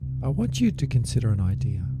I want you to consider an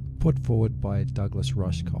idea put forward by Douglas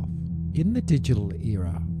Rushkoff. In the digital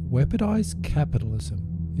era, weaponized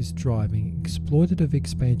capitalism is driving exploitative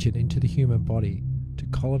expansion into the human body to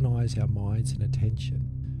colonize our minds and attention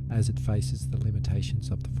as it faces the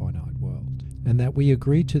limitations of the finite world. And that we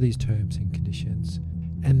agree to these terms and conditions.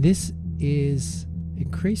 And this is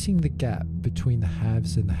increasing the gap between the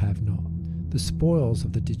haves and the have-not. The spoils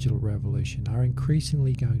of the digital revolution are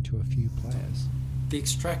increasingly going to a few players. The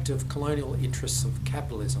extractive colonial interests of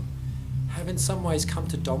capitalism have in some ways come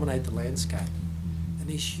to dominate the landscape. And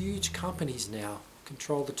these huge companies now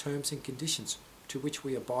control the terms and conditions to which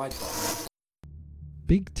we abide by.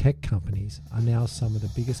 Big tech companies are now some of the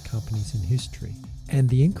biggest companies in history, and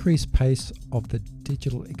the increased pace of the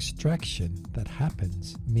digital extraction that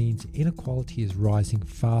happens means inequality is rising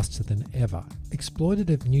faster than ever.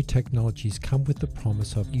 Exploitative new technologies come with the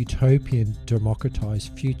promise of utopian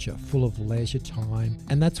democratized future full of leisure time,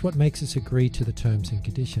 and that's what makes us agree to the terms and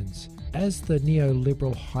conditions. As the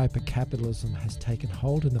neoliberal hypercapitalism has taken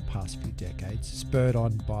hold in the past few decades, spurred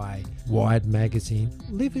on by Wired magazine,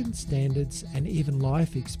 live-in standards and even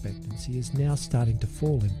life expectancy is now starting to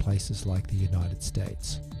fall in places like the United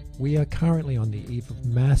States. We are currently on the eve of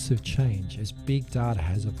massive change as big data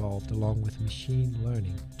has evolved along with machine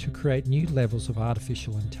learning to create new levels of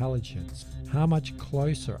artificial intelligence. How much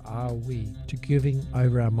closer are we to giving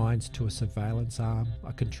over our minds to a surveillance arm,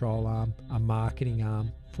 a control arm, a marketing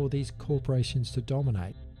arm for these corporations to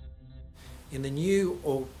dominate? In the new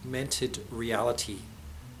augmented reality,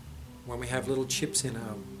 when we have little chips in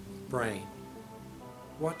our brain,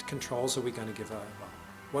 what controls are we going to give over?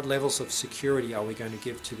 What levels of security are we going to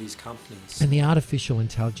give to these companies? And the artificial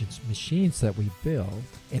intelligence machines that we build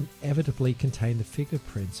inevitably contain the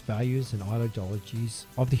fingerprints, values and ideologies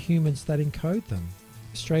of the humans that encode them.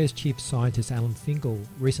 Australia's chief scientist Alan Fingal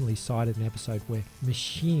recently cited an episode where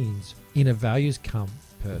machines in a values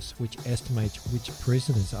compass which estimates which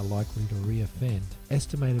prisoners are likely to reoffend,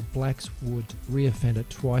 estimated blacks would reoffend at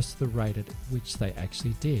twice the rate at which they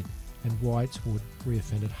actually did, and whites would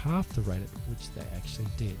reoffend at half the rate at which they actually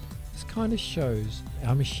did. This kind of shows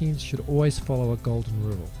our machines should always follow a golden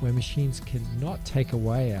rule, where machines cannot take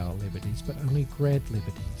away our liberties, but only grant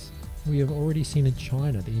liberties. We have already seen in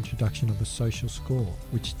China the introduction of a social score,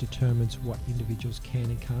 which determines what individuals can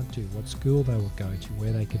and can't do, what school they will go to,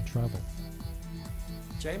 where they can travel.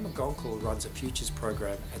 Jane McGonkle runs a futures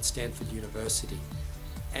program at Stanford University,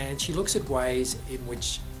 and she looks at ways in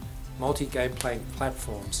which multi-game playing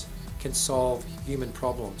platforms can solve human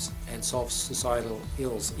problems and solve societal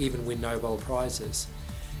ills, even win Nobel Prizes.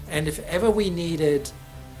 And if ever we needed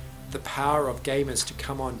the power of gamers to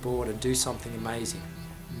come on board and do something amazing,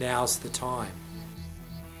 now's the time.